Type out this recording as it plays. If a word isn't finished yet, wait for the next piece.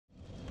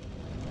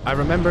I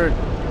remember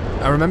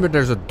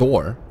there's a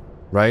door,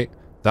 right?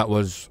 That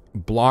was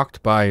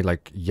blocked by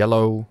like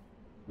yellow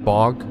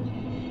bog,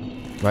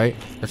 right?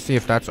 Let's see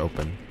if that's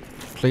open.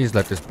 Please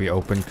let this be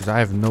open because I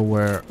have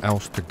nowhere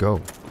else to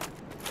go.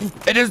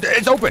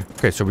 It's open.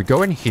 Okay, so we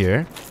go in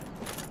here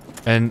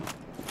and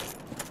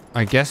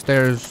I guess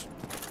there's...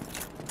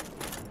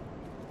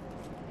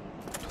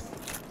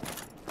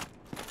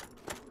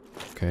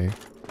 Okay.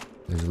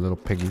 There's a little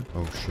piggy.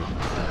 Oh, shit.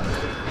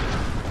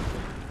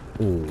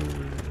 Oh,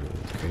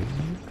 okay.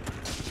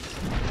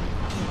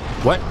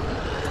 What?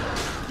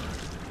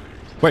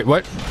 Wait,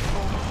 what?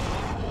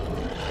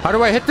 How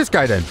do I hit this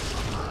guy then?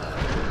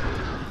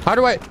 How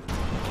do I...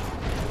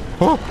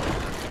 Oh!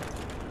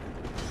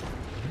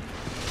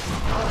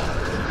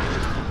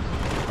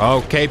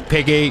 Okay,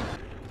 piggy.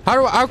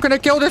 How can I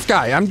kill this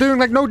guy? I'm doing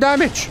like no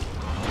damage.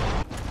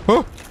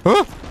 Oh!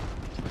 Oh!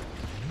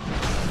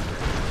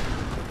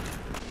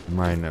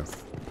 Meine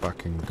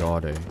fucking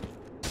god, eh?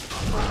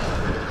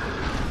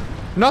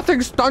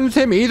 Nothing stuns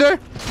him either?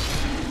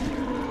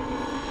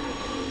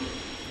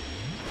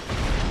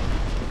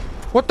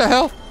 What the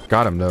hell?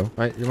 Got him though.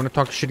 Right, you wanna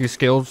talk shitty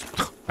skills?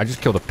 I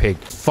just killed a pig.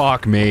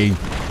 Fuck me.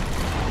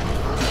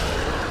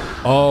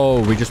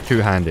 Oh, we just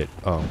two-handed.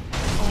 Oh.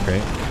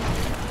 Okay.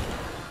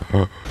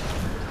 Nope.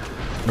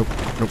 Nope.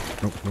 Nope.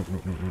 Nope. Nope.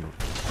 Nope. Nope.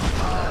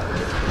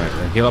 Right,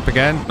 then heal up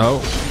again. No.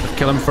 Let's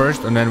kill him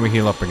first and then we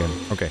heal up again.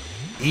 Okay.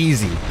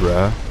 Easy,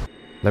 bruh.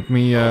 Let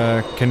me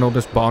kindle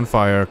this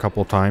bonfire a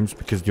couple times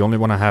because the only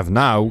one I have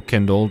now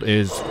kindled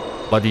is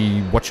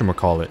bloody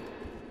whatchamacallit.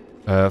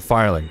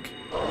 Firelink.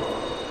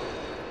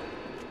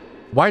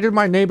 Why did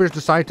my neighbors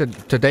decide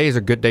that today is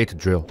a good day to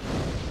drill?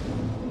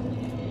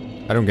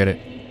 I don't get it.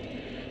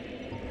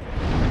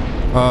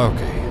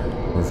 Okay.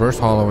 Reverse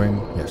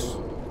hollowing. Yes.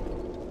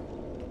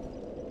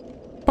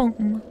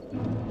 Boom.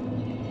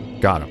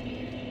 Got him.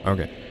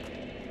 Okay.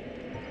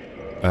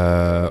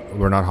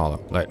 We're not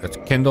hollow. Let's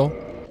kindle.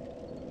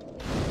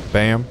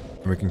 Bam.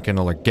 And we can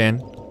kindle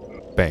again.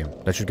 Bam.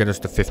 That should get us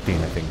to 15,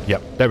 I think.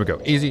 Yep. There we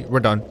go. Easy. We're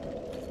done.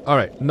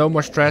 Alright. No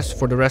more stress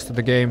for the rest of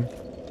the game.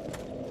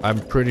 I'm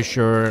pretty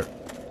sure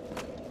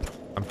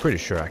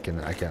I can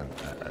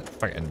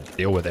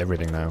deal with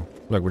everything now.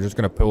 Look, we're just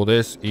gonna pull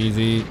this.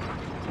 Easy.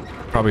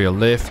 Probably a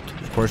lift.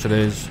 Of course it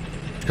is.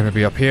 It's gonna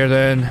be up here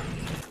then.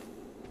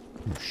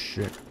 Oh,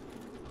 shit.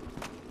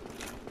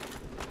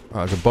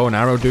 Oh, there's a bow and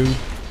arrow dude.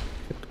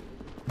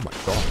 Oh my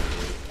god.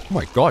 Oh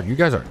my god, you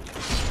guys are...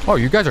 Oh,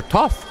 you guys are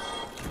tough.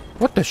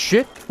 What the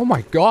shit? Oh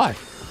my god.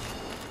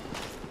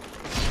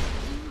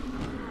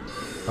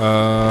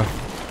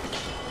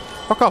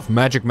 Fuck off,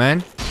 magic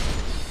man.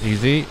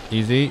 Easy,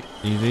 easy,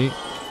 easy.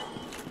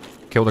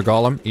 Kill the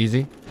golem,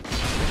 easy.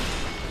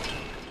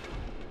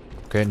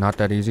 Okay, not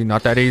that easy,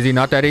 not that easy,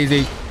 not that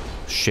easy.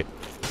 Shit,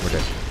 we're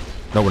dead.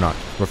 No, we're not.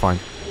 We're fine.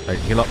 Right,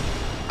 heal up.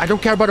 I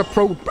don't care about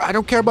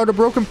a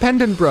broken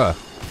pendant, bruh.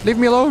 Leave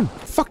me alone.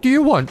 Fuck do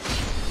you want?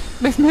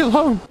 Leave me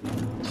alone.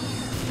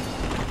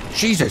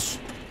 Jesus.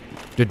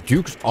 The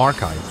Duke's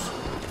Archives.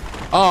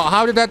 Oh,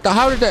 how did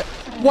that...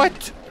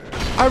 What?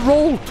 I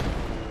rolled.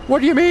 What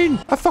do you mean?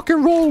 I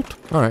fucking rolled.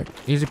 All right.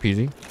 Easy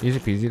peasy. Easy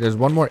peasy. There's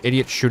one more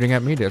idiot shooting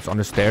at me. That's on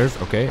the stairs.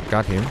 Okay.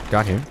 Got him.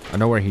 Got him. I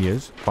know where he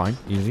is. Fine.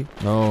 Easy.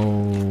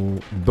 No.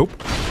 Nope.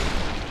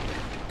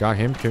 Got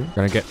him too.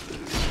 Gonna get...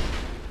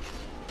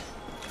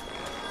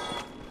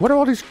 What are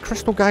all these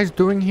crystal guys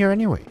doing here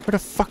anyway? Where the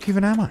fuck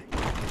even am I?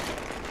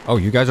 Oh,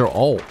 you guys are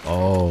all...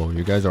 Oh,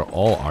 you guys are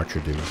all archer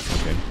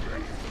dudes. Okay.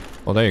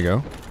 Well, there you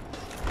go.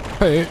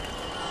 Hey.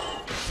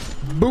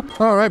 Boop.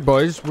 Alright,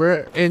 boys.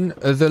 We're in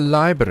the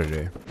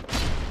library.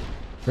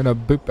 Gonna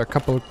boop a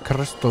couple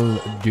crystal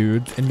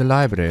dudes in the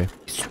library.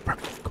 It's super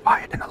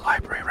quiet in the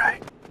library,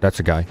 right? That's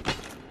a guy.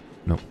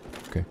 No.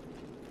 Okay.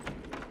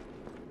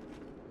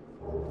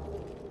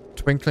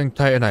 Twinkling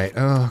Titanite.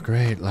 Oh,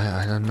 great.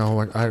 I don't know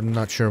what... I'm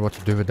not sure what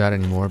to do with that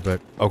anymore, but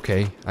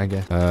okay, I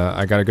guess.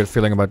 I got a good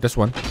feeling about this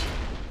one.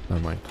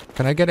 Never mind.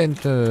 Can I get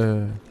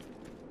into...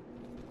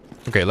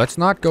 Okay, let's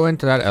not go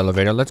into that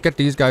elevator. Let's get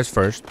these guys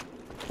first.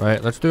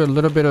 Right, let's do a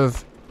little bit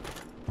of...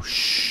 Oh,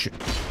 shit.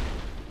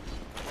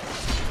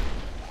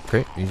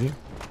 Okay, easy.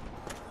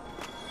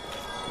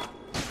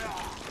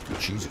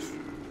 Jesus.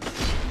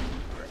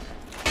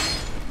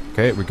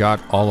 Okay, we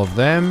got all of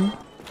them.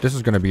 This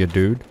is gonna be a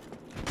dude.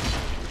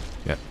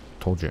 Yeah,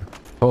 told you.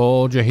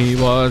 Told you he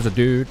was a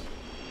dude.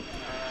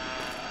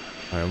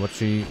 Alright, what's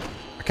he...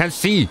 I can't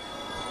see!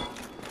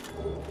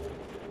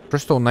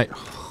 Crystal Knight...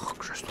 Oh,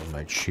 Crystal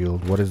Knight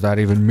Shield. What does that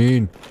even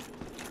mean?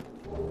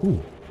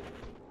 Ooh.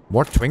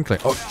 More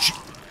twinkling. Oh, shit.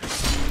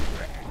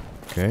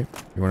 Okay.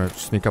 You want to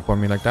sneak up on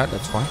me like that?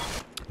 That's fine.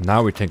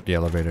 Now we take the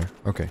elevator.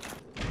 Okay.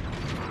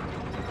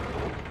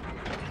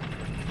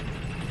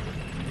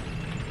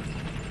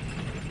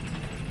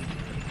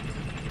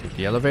 Take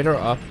the elevator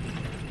up.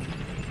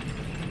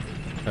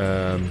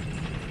 I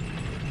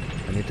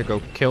need to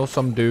go kill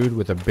some dude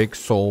with a big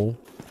soul.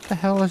 What the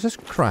hell is this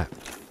crap?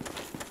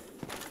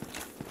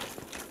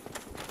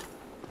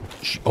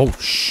 Oh,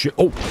 shit.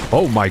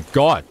 Oh my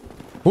god.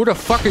 Who the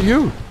fuck are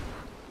you?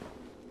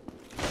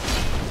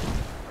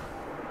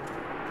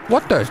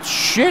 What the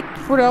shit?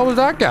 Who the hell was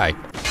that guy?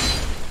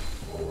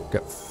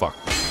 Get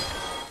fucked.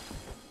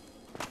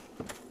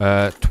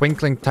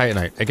 Twinkling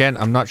Titanite. Again,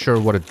 I'm not sure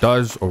what it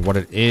does or what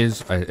it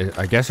is.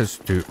 I guess it's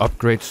to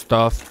upgrade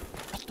stuff.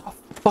 What the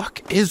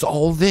fuck is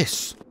all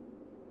this?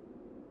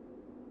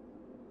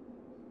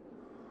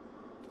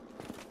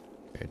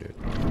 Okay, dude.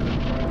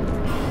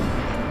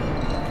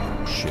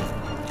 Shit.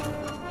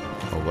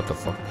 Oh, what the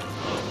fuck?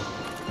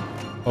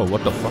 Oh,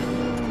 what the fuck?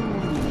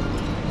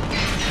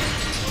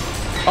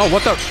 Oh,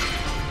 what the?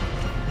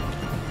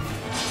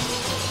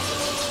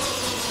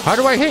 How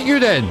do I hit you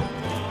then?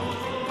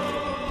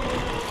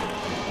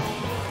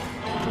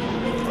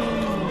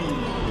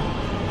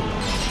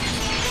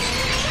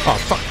 Oh,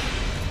 fuck.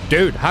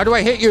 Dude, how do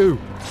I hit you?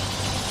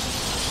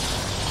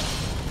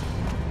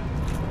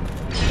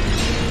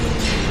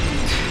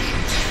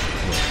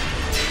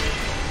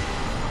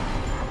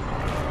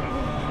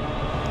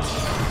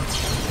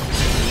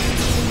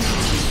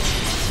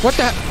 What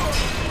the?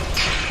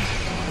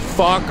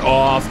 Fuck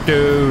off,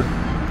 dude.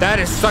 That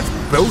is such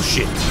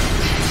bullshit.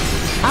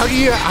 How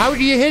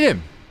do you hit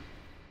him?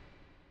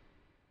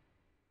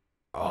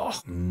 Oh,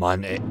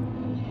 money.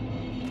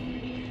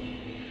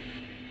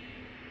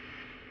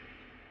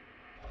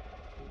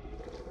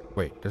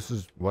 Wait, this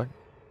is what?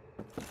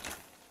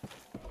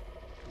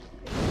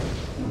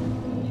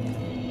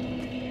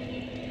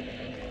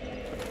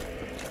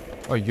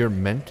 Oh, you're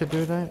meant to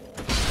do that?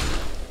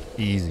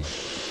 Easy.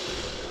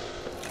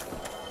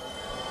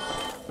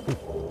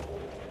 Ooh.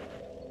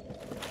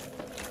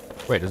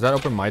 Wait, does that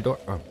open my door?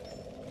 Oh.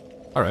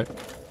 Alright.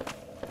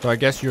 So I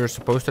guess you're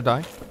supposed to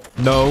die?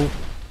 No.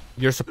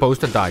 You're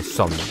supposed to die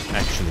some,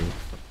 actually.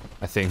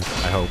 I think.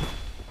 I hope.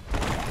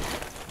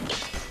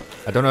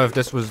 I don't know if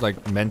this was,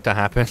 like, meant to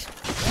happen.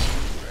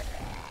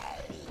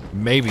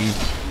 Maybe.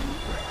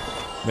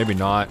 Maybe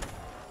not.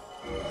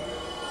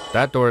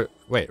 That door...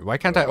 Wait, why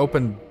can't I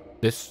open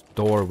this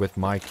door with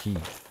my key?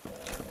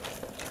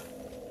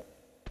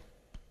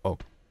 Oh.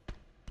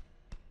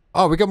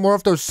 Oh, we got more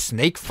of those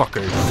snake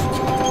fuckers.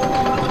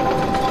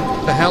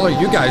 What the hell are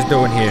you guys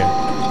doing here?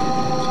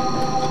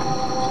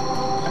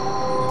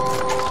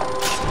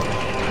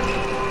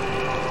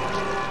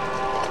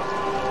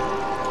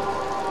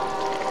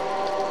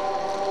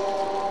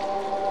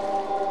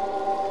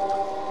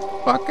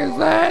 Fuck is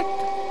that?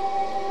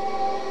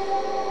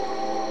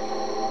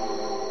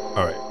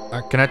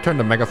 Alright. Can I turn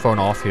the megaphone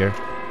off here?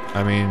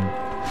 I mean...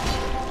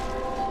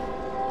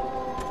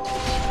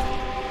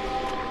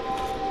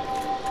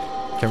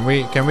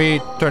 Can we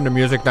turn the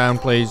music down,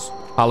 please?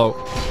 Hello?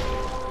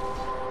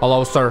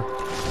 Hello, sir.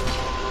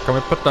 Can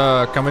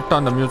we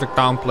turn the music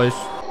down, please?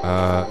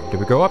 Do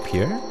we go up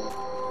here?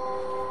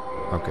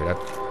 Okay,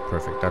 that's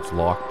perfect. That's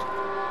locked.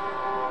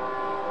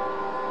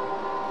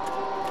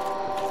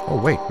 Oh,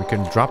 wait. We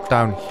can drop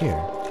down here.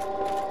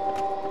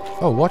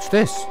 Oh, watch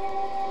this.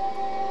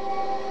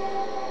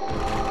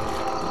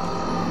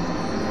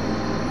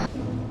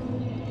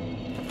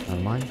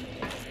 Never mind.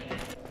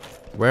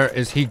 Where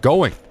is he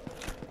going?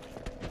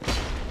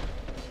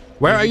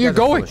 Where are you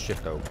going?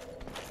 Shit, though.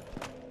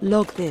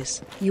 Log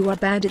this. You are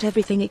bad at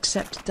everything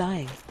except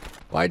dying.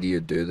 Why do you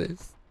do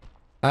this?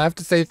 I have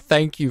to say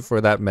thank you for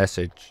that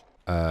message.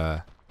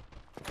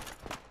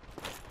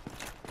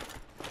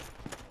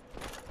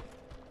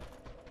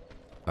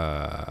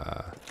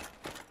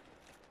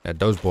 Yeah,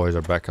 those boys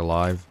are back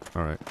alive.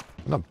 Alright.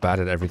 I'm not bad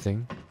at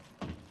everything.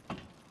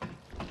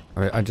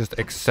 I just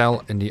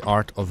excel in the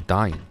art of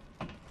dying.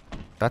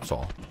 That's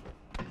all.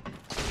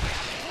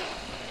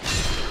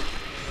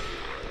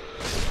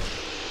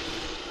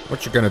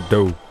 What you gonna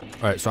do?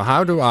 Alright, so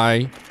how do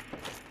I...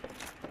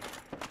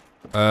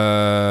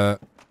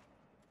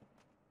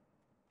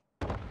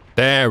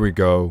 There we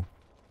go.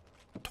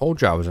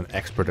 Told you I was an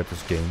expert at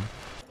this game.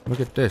 Look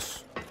at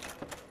this.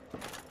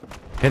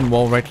 Hidden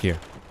wall right here.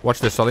 Watch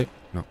this, Sully.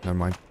 No, never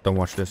mind. Don't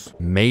watch this.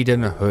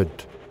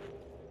 Maidenhood.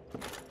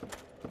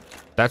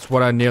 That's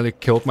what I nearly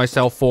killed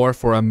myself for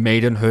a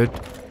maidenhood.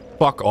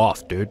 Fuck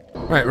off, dude.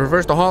 Alright,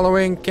 reverse the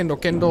hollowing. Kindle,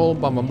 kindle.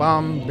 Bum, bum,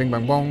 bum. Bing,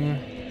 bang, bong.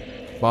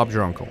 Bob's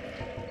your uncle.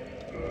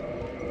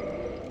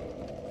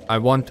 I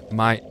want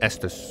my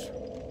Estus.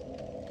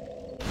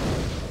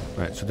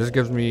 Right, so this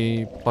gives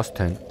me plus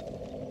 10.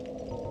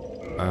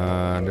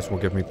 And this will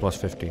give me plus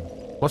 15.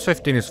 Plus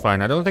 15 is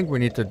fine. I don't think we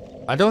need to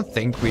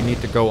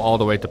go all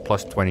the way to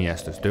plus 20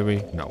 Estus, do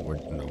we? No, we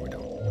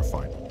don't. We're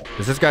fine.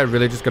 Is this guy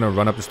really just gonna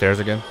run up the stairs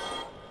again?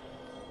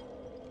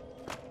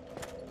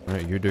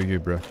 Alright, you do you,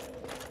 bro.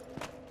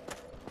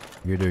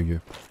 You do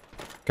you.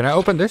 Can I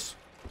open this?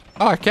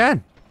 Oh, I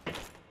can.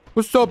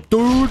 What's up,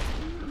 dude?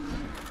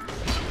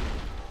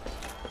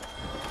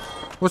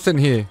 What's in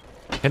here?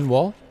 Hidden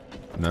wall?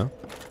 No.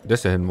 This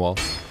is a hidden wall.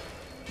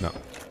 No.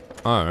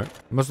 Alright.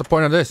 What's the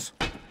point of this?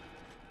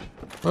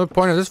 What's the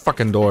point of this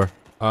fucking door?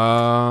 Can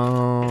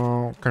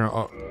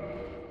I...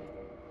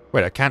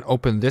 Wait, I can't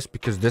open this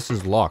because this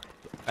is locked.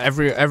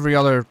 Every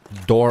other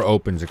door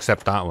opens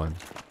except that one.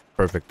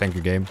 Perfect. Thank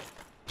you, game.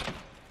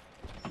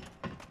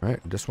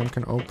 Alright, this one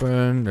can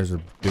open. There's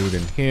a dude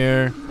in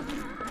here.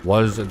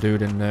 Was a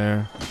dude in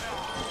there.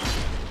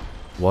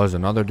 Was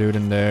another dude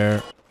in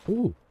there.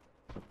 Ooh.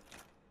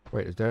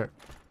 Wait, is there...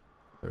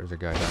 There's a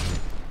guy down here.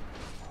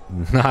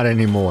 Not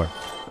anymore.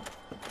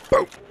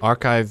 Boom.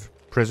 Archive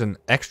prison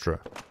extra.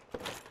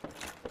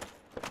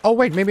 Oh,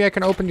 wait, maybe I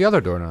can open the other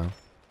door now.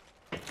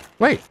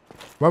 Wait,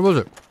 where was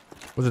it?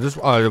 Was it this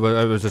one? Oh,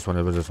 it was this one.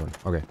 It was this one.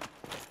 Okay.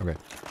 Okay.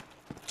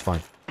 It's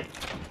fine.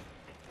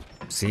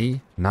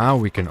 See? Now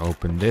we can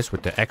open this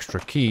with the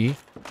extra key.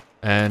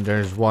 And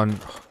there's one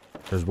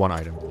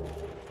item.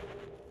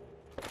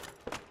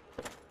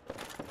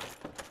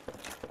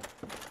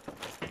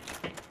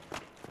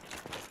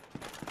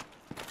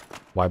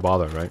 Why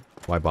bother, right?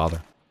 Why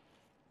bother?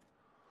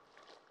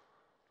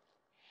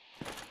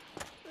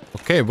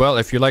 Okay, well,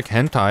 if you like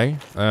hentai,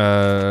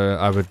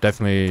 I would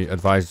definitely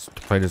advise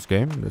to play this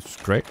game. It's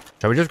great.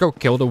 Shall we just go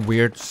kill the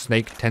weird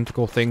snake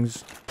tentacle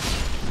things?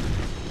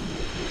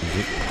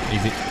 Easy,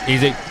 easy,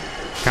 easy.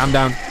 Calm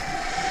down.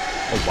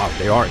 Oh, wow,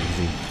 they are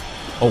easy.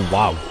 Oh,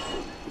 wow.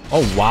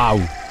 Oh, wow.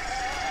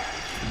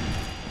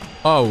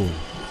 Oh,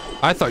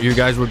 I thought you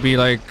guys would be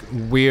like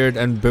weird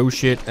and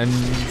bullshit and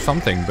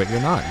something, but you're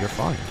not. You're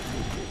fine.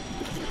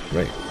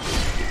 Great.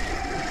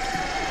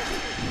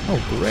 Oh,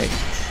 great.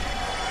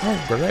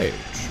 Oh, great.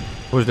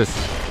 Who's this?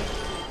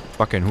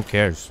 Fucking, who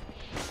cares?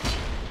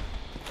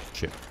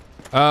 Shit.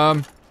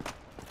 One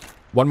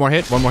more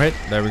hit, one more hit.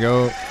 There we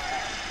go.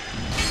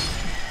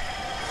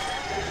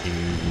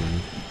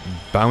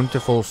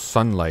 Bountiful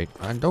sunlight.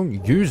 I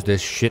don't use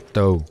this shit,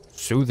 though.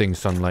 Soothing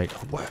sunlight.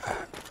 What?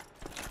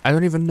 I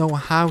don't even know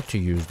how to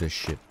use this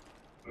shit.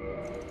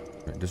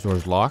 Right, this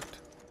door's locked.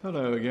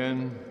 Hello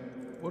again.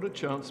 What a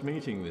chance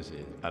meeting this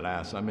is.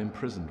 Alas, I'm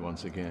imprisoned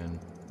once again.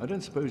 I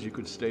don't suppose you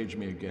could stage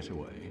me a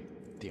getaway.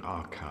 The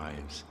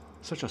archives.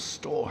 Such a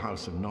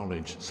storehouse of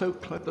knowledge. So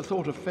clever. The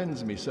thought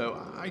offends me, so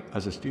I...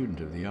 As a student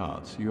of the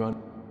arts, you are...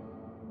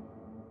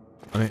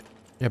 I mean,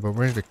 yeah, but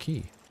where's the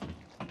key?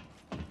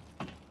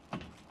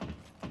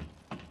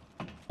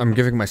 I'm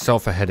giving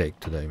myself a headache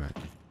today, man.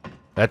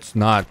 That's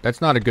not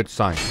a good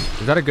sign.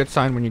 Is that a good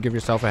sign when you give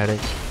yourself a headache?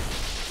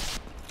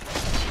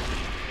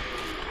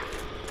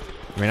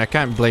 I mean, I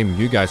can't blame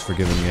you guys for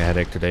giving me a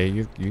headache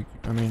today.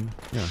 I mean,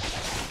 yeah.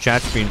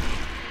 Chat's been...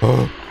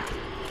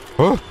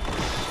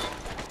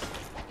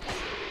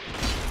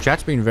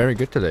 Chat's been very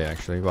good today,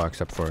 actually. Well,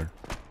 except for...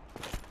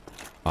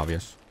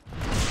 Obvious.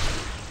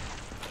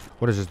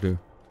 What does this do?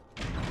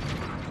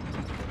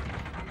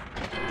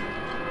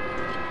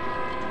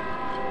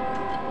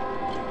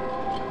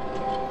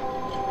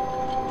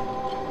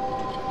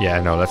 Yeah,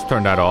 no, let's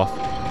turn that off.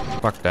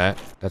 Fuck that.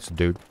 That's a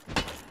dude.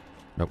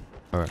 Nope.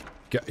 Alright.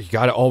 You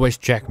gotta always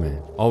check,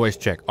 man. Always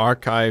check.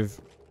 Archive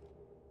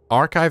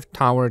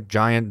tower,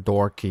 giant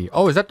door key.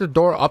 Oh, is that the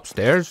door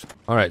upstairs?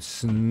 Alright,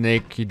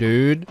 snaky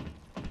dude.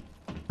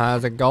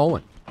 How's it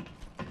going?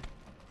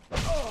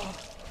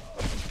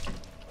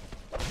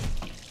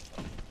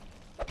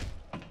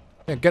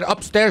 Yeah, get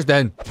upstairs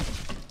then.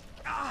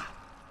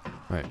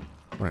 Alright.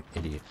 What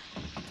an idiot.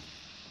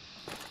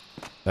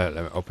 Let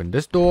me open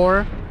this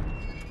door.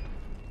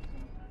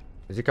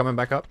 Is he coming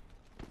back up?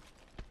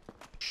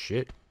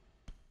 Shit.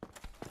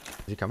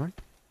 Is he coming?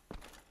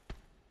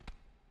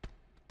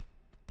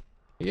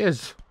 He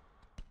is.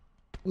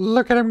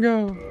 Look at him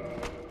go.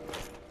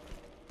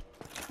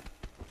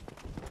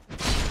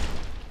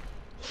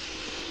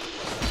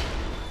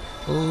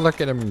 Look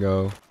at him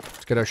go.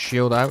 Let's get our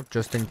shield out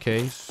just in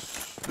case.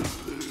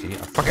 See, I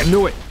fucking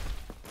knew it.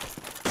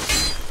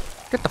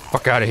 Get the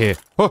fuck out of here.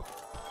 Oh.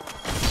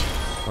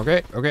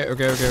 Okay.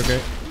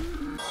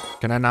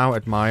 Can I now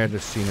admire the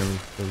scenery,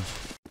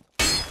 please?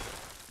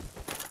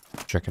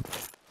 Checking.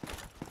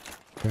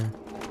 Okay.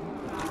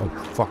 Oh,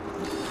 fuck.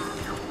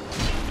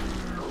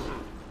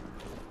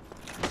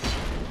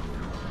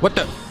 What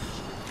the?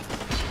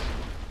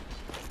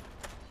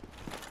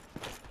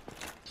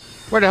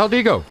 Where the hell did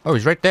he go? Oh,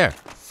 he's right there.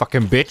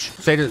 Fucking bitch.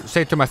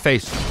 Say it to my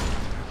face.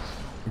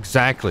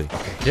 Exactly.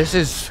 Okay, this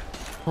is...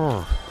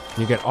 Oh.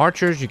 You get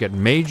archers, you get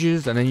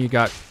mages, and then you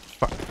got...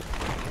 Fuck.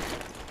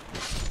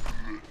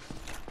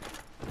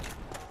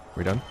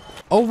 We done?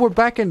 Oh, we're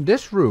back in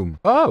this room.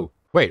 Oh,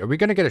 wait, are we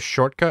gonna get a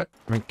shortcut?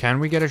 I mean, can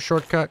we get a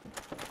shortcut?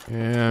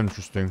 Yeah,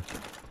 interesting.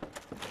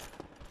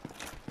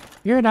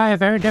 You and I have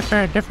very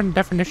different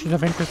definitions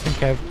of interesting,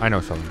 Kev. I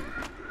know something.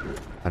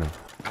 I know.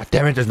 God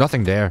damn it, there's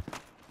nothing there.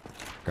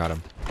 Got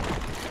him.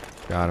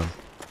 Got him.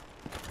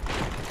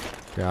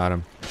 Got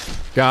him.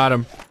 Got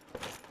him.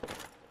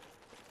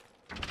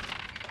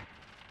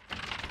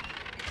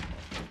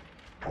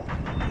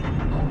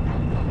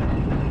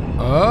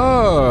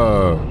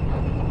 Oh.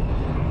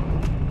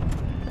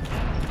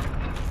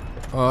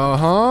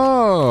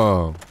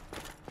 Uh-huh.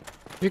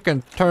 You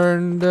can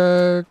turn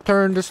the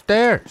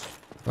stairs.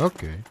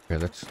 Okay. Okay,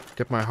 let's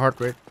get my heart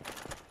rate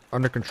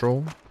under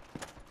control.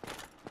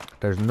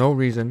 There's no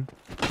reason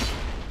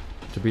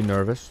to be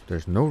nervous.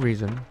 There's no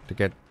reason to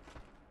get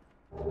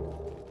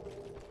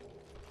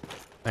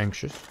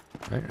anxious.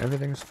 Right?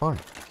 Everything's fine.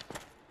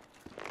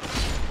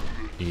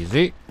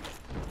 Easy.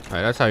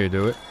 Alright, that's how you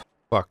do it.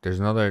 Fuck, there's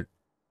another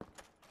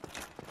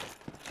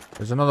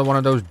one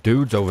of those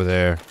dudes over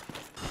there.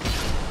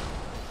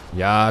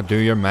 Yeah, do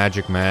your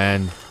magic,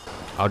 man.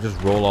 I'll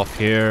just roll off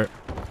here.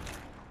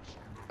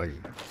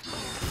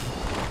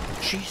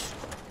 Jeez.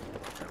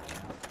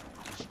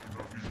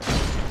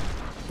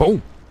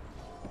 Boom.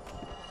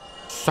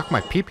 Suck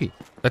my pee-pee.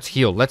 Let's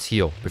heal. Let's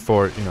heal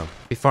before, you know,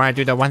 before I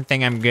do the one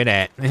thing I'm good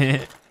at.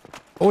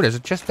 Oh, there's a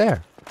chest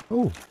there.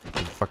 Oh,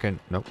 fucking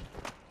nope.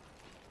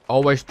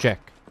 Always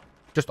check.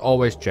 Just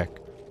always check.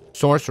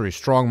 Sorcery,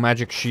 strong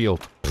magic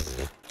shield.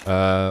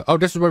 Oh,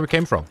 this is where we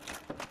came from.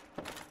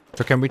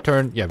 So can we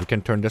turn? Yeah, we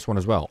can turn this one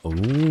as well.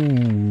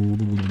 Ooh.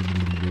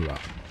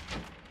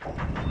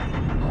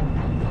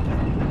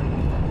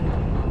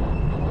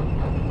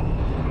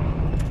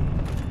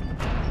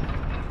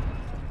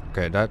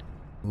 Okay, that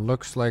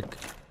looks like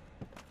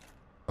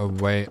a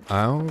way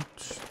out.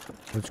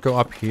 Let's go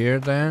up here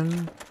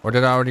then. Or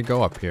did I already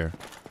go up here?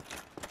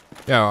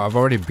 Yeah, I've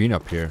already been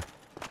up here.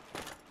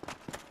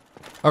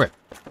 Okay.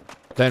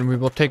 Then we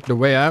will take the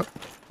way out.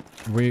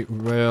 We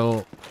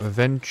will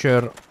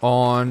venture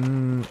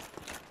on...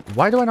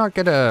 Why do I not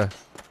get a...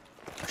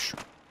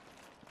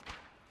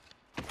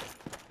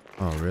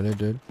 Oh, really,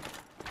 dude?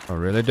 Oh,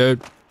 really,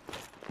 dude?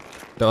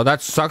 Oh,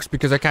 that sucks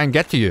because I can't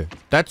get to you.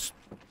 That's...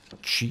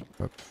 cheap.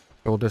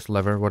 Pull this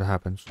lever, what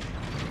happens?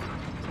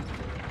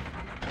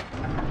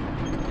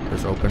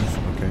 This opens,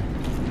 okay.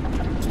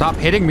 Stop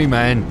hitting me,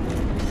 man!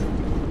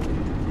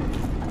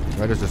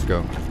 Where does this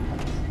go?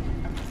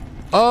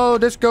 Oh,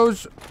 this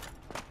goes...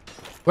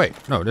 Wait,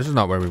 no, this is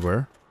not where we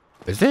were.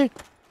 Is it?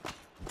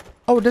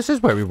 Oh, this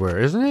is where we were,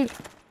 isn't it?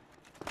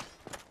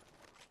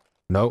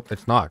 No,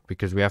 it's not,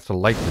 because we have to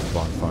light this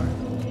bonfire.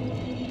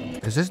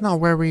 Is this not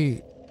where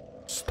we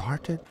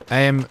started? I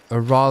am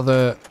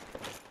rather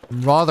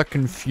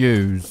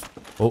confused.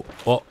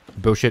 Oh,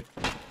 bullshit.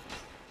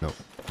 No,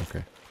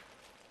 okay.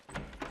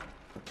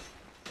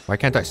 Why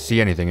can't I see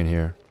anything in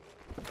here?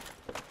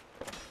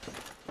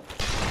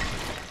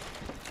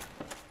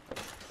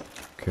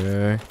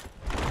 Okay.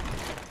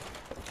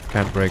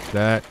 Can't break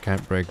that.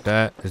 Can't break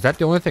that. Is that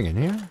the only thing in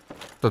here?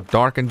 It's a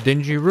dark and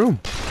dingy room.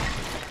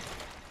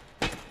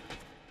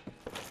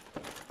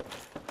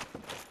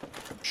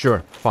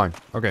 Sure. Fine.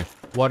 Okay.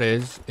 What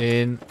is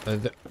in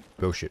the...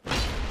 Bullshit.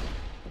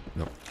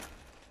 No.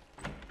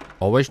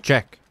 Always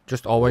check.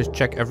 Just always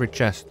check every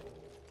chest.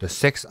 The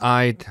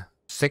six-eyed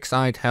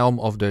helm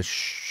of the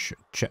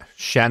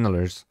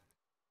channelers.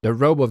 The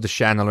robe of the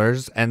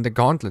channelers and the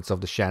gauntlets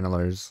of the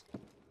channelers.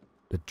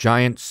 The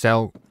giant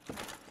cell...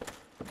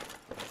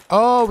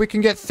 Oh, we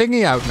can get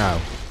thingy out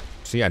now.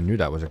 See, I knew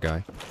that was a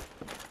guy.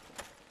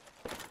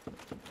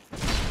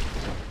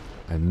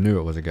 I knew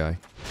it was a guy.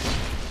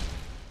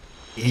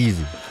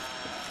 Easy.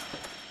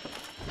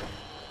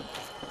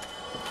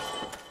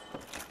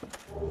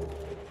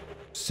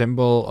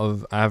 Symbol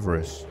of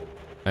avarice.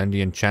 And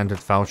the enchanted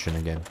falchion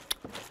again.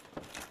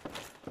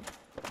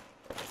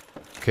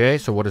 Okay,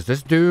 so what does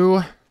this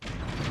do?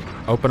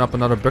 Open up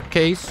another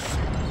bookcase.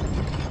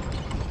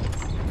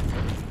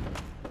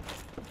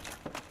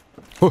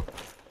 Oh,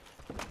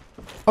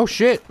 oh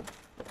shit.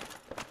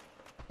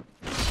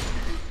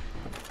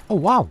 Oh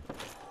wow.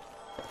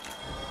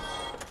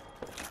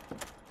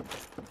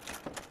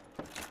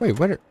 Wait,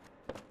 where did...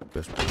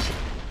 This bullshit.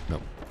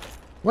 No.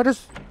 What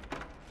is...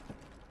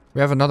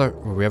 We have another...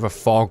 We have a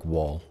fog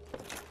wall.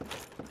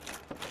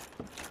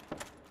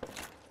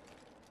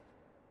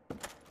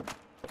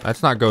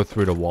 Let's not go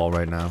through the wall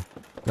right now.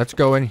 Let's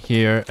go in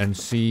here and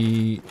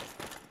see...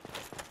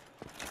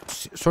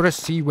 Sort of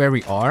see where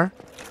we are.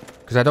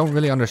 Because I don't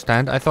really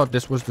understand. I thought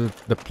this was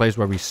the place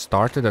where we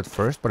started at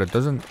first, but it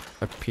doesn't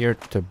appear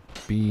to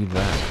be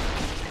that.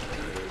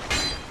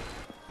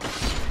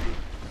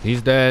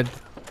 He's dead.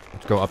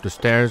 Let's go up the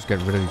stairs, get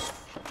rid of these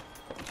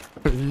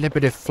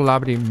flippity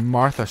floppity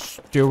Martha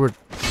Stewart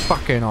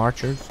fucking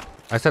archers.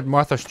 I said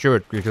Martha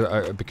Stewart because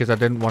I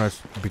didn't want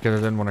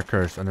to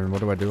curse, and then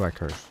what do? I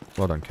curse.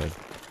 Well done, kid.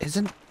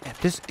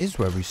 This is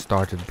where we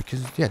started,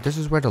 because yeah, this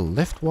is where the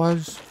lift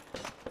was.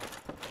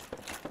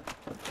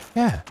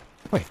 Yeah.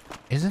 Wait,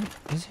 is it?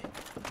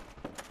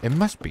 It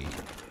must be.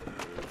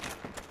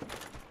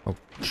 Oh,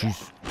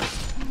 jeez.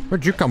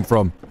 Where'd you come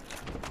from?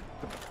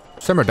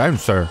 Simmer down,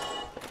 sir.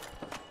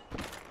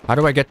 How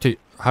do I get to...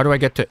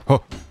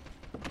 Oh.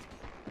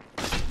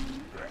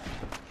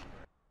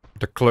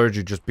 The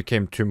clergy just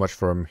became too much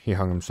for him. He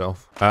hung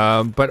himself.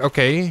 But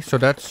okay, so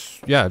that's...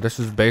 Yeah, this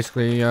is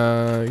basically,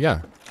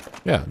 yeah.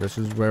 Yeah, this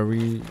is where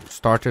we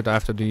started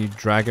after the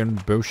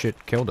dragon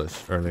bullshit killed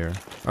us earlier.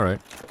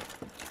 Alright.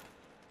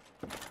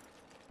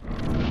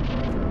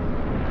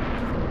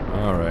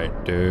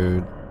 Alright,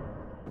 dude.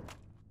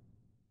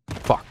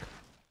 Fuck.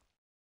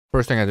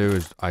 First thing I do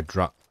is I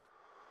drop...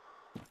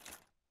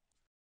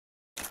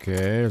 Okay,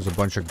 there's a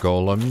bunch of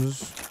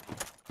golems.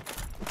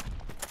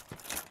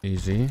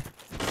 Easy.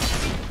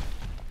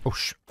 Oh,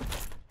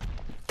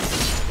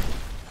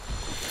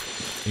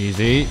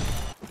 easy.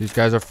 These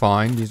guys are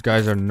fine. These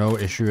guys are no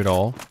issue at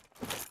all.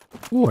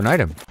 Ooh, an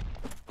item.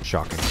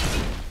 Shocking.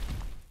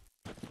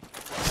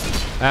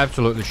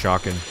 Absolutely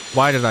shocking.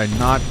 Why did I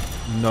not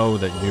know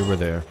that you were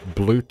there?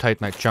 Blue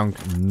Titanite chunk.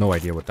 No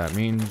idea what that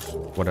means.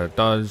 What it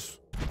does.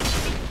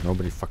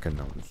 Nobody fucking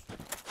knows.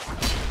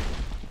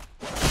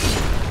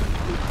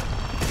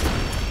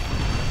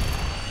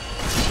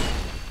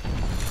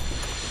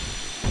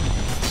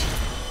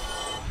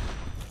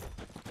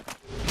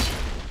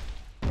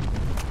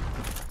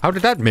 How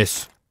did that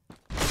miss?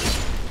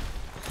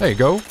 There you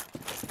go.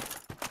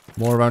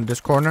 More around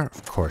this corner?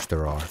 Of course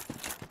there are.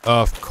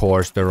 Of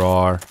course there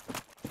are.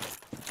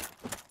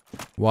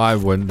 Why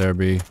wouldn't there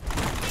be?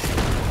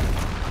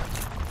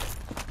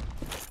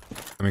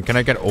 I mean, can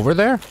I get over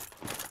there?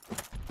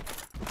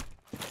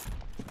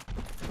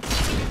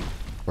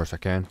 Of course I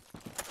can.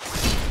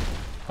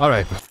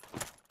 Alright.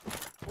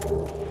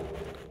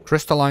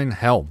 Crystalline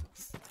helm.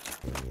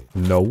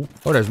 No.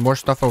 Oh, there's more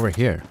stuff over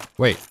here.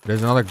 Wait,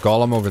 there's another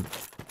golem over...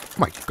 Oh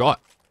my god.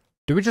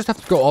 Do we just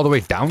have to go all the way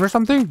down or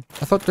something?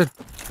 I thought the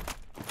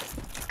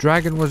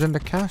dragon was in the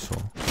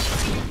castle.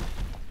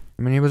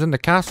 I mean, he was in the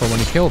castle when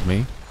he killed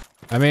me.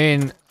 I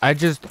mean,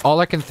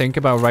 all I can think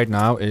about right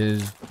now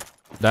is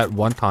that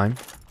one time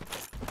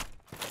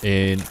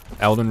in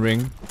Elden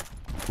Ring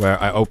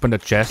where I opened a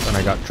chest and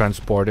I got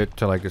transported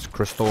to like this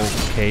crystal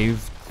cave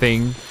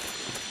thing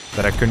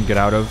that I couldn't get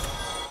out of.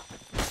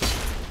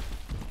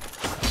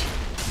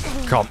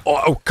 Come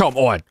on. Oh, come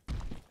on.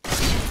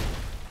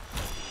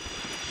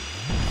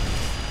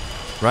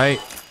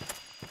 Right?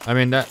 I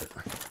mean, that...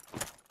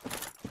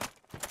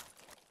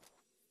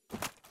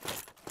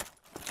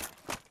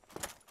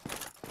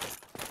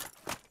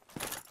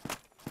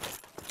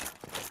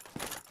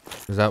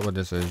 Is that what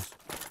this is?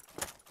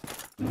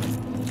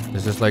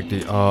 Is this like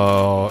the...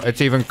 Oh,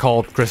 it's even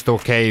called Crystal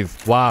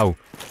Cave. Wow.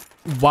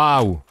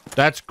 Wow.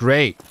 That's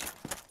great.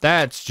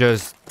 That's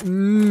just...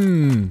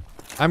 I'm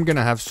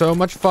gonna have so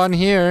much fun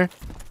here.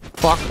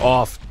 Fuck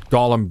off,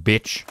 golem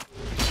bitch.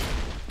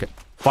 Okay.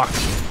 Fuck.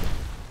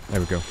 There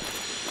we go.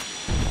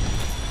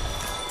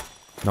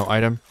 No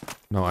item?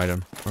 No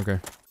item. Okay.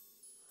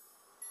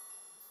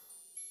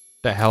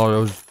 The hell are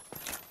those?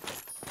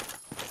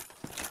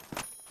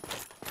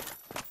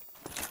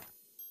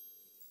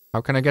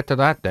 How can I get to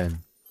that then?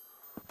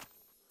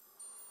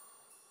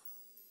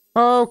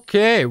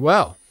 Okay,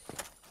 well.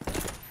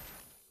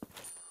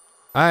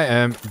 I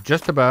am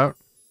just about...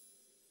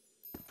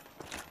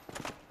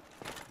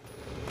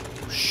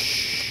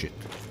 Shit.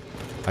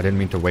 I didn't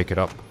mean to wake it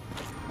up.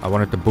 I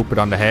wanted to boop it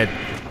on the head.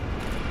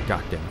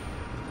 God damn it.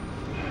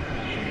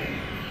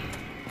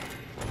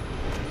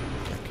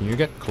 Can you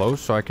get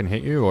close so I can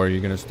hit you, or are you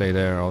gonna stay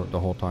there the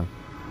whole time?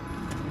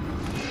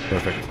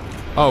 Perfect.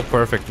 Oh,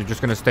 perfect. You're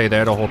just gonna stay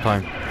there the whole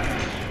time.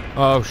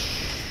 Oh,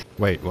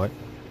 wait, what?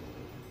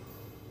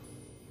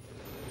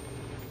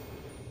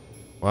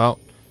 Well,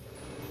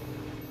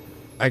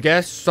 I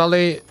guess,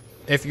 Sully,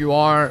 if you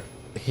are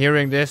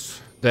hearing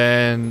this,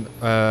 then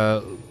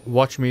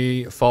watch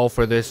me fall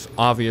for this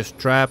obvious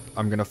trap.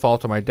 I'm gonna fall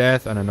to my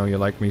death, and I know you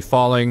like me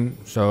falling.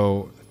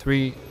 So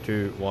 3,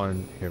 2,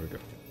 1, here we go.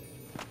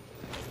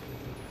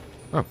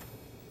 Oh.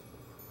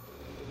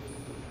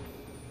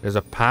 There's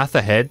a path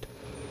ahead.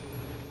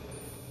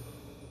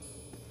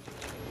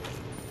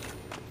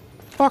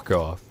 Fuck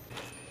off.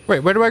 Wait,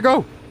 where do I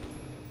go?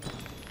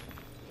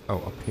 Oh,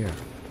 up here.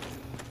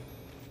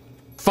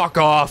 Fuck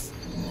off!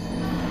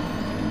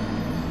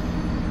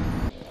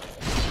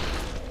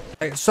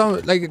 So,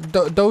 like,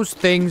 those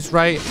things,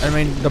 right? I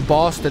mean, the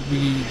boss that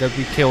we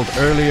killed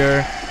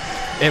earlier,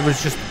 it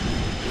was just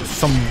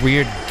some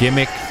weird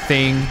gimmick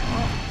thing,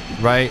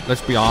 right?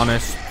 Let's be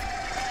honest.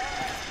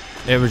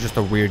 It was just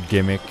a weird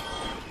gimmick.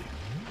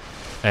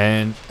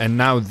 And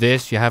now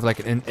this, you have like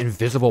an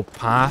invisible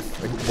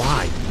path. Like,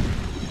 why?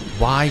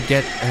 Why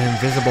get an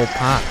invisible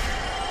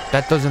path?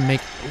 That doesn't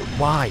make...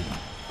 Why?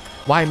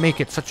 Why make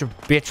it such a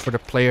bitch for the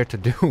player to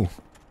do?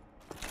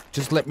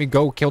 Just let me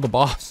go kill the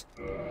boss.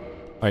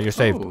 Alright, you're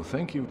saved. Oh,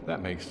 thank you.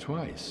 That makes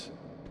twice.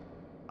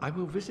 I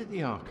will visit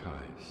the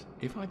archives.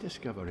 If I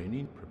discover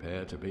any,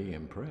 prepare to be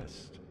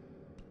impressed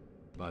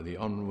by the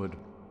onward...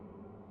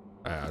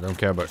 I don't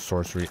care about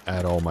sorcery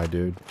at all, my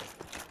dude.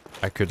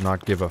 I could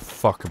not give a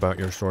fuck about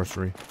your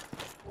sorcery.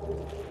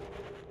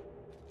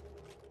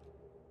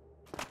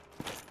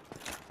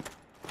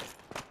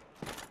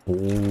 Oh,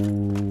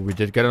 we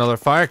did get another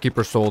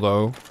Firekeeper soul,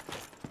 though.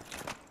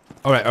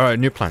 Alright,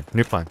 new plan,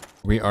 new plan.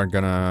 We are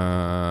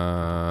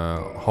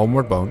gonna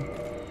homeward bone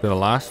to the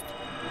last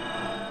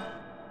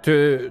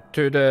to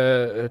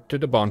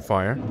the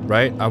bonfire,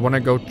 right? I want to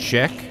go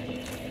check.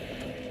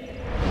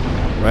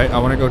 Right, I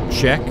want to go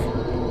check.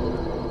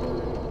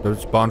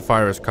 This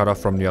bonfire is cut off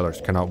from the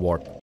others. Cannot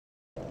warp.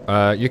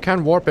 You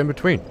can warp in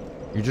between.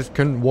 You just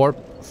couldn't warp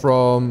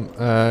from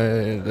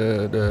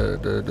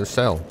the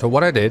cell. So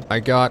what I did,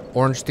 I got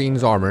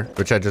Ornstein's armor,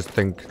 which I just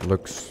think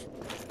looks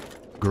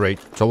great.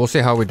 So we'll see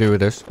how we do with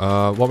this.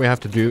 What we have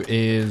to do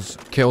is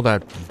kill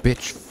that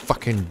bitch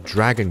fucking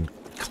dragon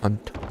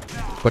cunt.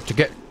 But to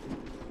get...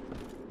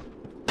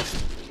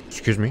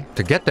 Excuse me.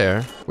 To get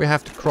there, we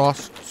have to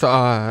cross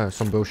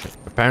some bullshit.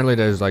 Apparently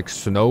there's like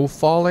snow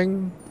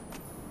falling.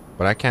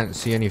 But I can't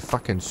see any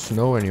fucking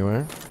snow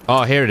anywhere.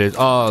 Oh, here it is.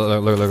 Oh,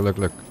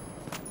 look.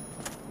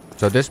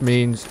 So this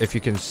means if you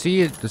can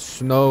see the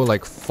snow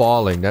like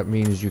falling, that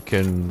means you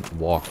can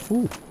walk.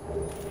 Ooh.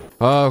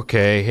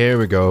 Okay, here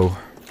we go.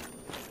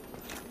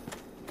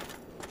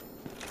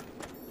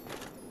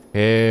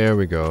 Here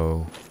we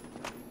go.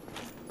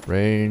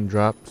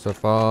 Raindrops are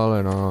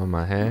falling on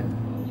my head.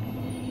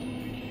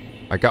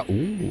 I got...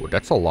 Ooh,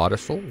 that's a lot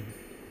of soul.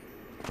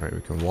 Alright,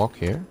 we can walk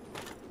here.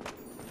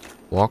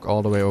 Walk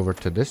all the way over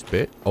to this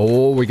bit.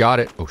 Oh, we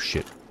got it. Oh,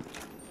 shit.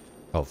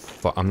 Oh,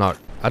 fuck. I'm not...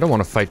 I don't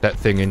want to fight that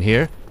thing in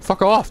here.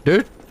 Fuck off,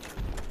 dude.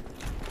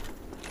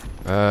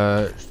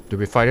 Do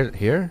we fight it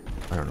here?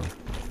 I don't know.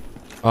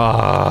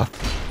 Ah.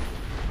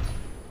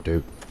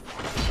 Dude.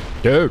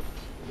 Dude.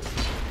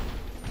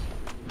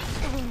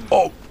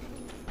 Oh.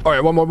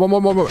 Alright, one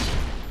more.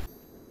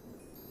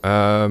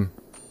 I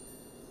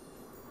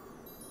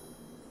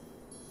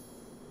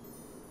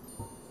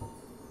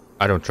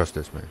don't trust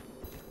this, man.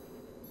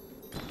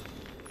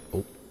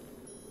 Oh.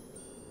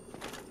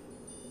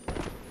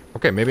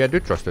 Okay, maybe I do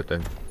trust it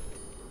then.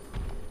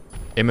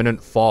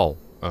 Imminent fall.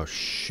 Oh,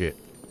 shit.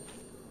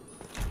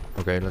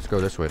 Okay, let's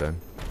go this way then.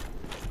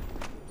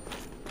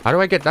 How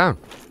do I get down?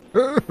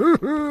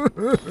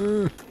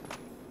 Okay,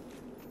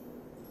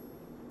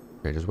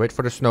 just wait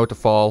for the snow to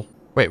fall.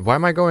 Wait, why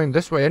am I going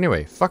this way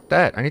anyway? Fuck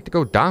that. I need to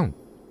go down.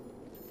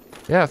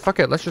 Yeah, fuck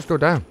it. Let's just go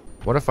down.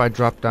 What if I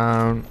drop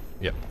down?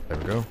 Yep, there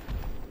we go.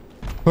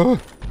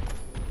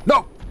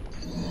 No!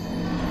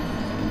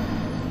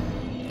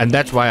 And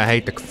that's why I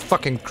hate the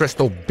fucking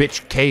crystal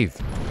bitch cave.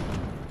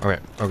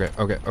 Okay.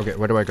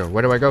 Where do I go?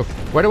 Where do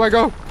I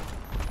go?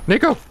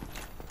 Nico!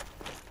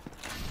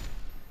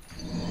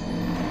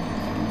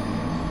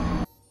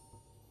 I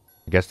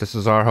guess this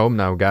is our home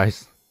now,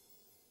 guys.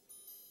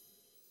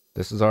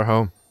 This is our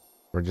home.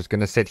 We're just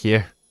gonna sit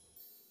here.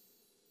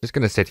 Just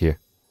gonna sit here.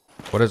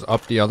 What is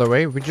up the other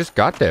way? We just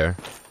got there.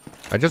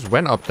 I just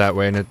went up that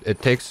way and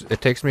it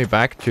takes me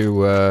back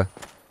to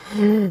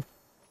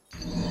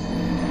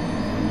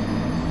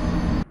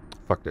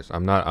Fuck this.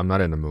 I'm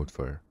not in the mood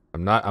for it.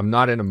 I'm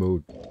not in the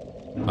mood.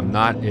 I'm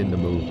not in the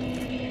mood.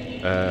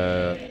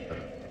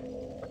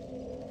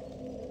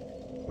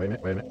 Wait a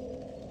minute.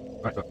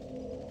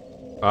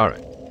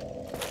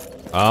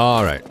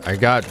 Alright. I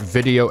got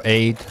video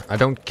aid. I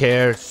don't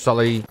care,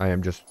 Sully. I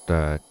am just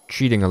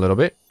cheating a little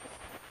bit.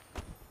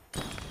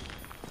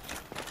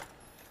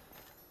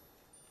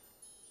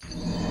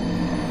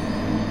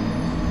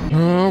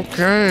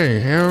 Okay,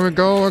 here we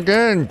go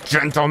again,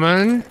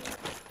 gentlemen.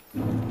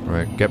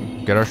 Alright,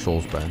 get our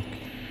souls back.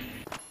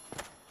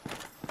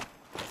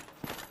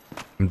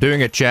 I'm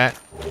doing it, chat.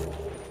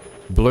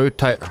 Blue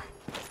tight.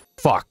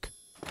 Fuck.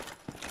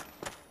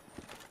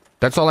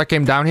 That's all I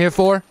came down here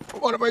for?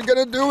 What am I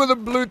gonna do with a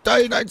blue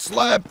titanite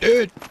slab,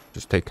 dude?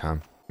 Just take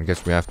calm. I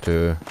guess we have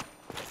to...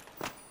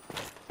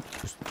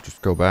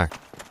 Just go back.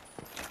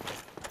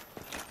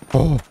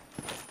 Oh.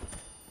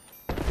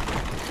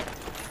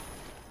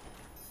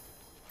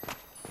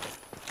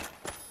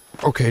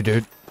 Okay,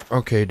 dude.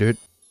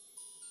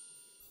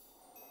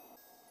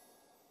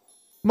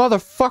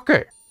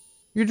 Motherfucker!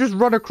 You just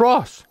run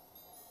across.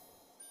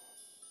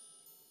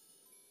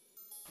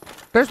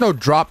 There's no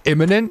drop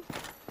imminent.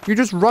 You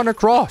just run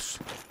across.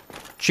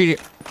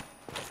 Cheating.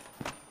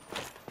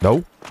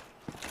 No.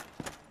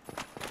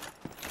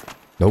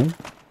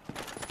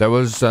 There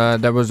was a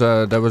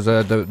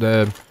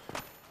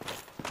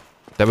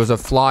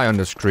fly on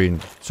the screen,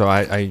 so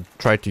I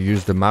tried to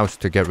use the mouse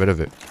to get rid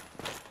of it.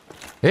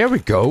 There we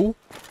go.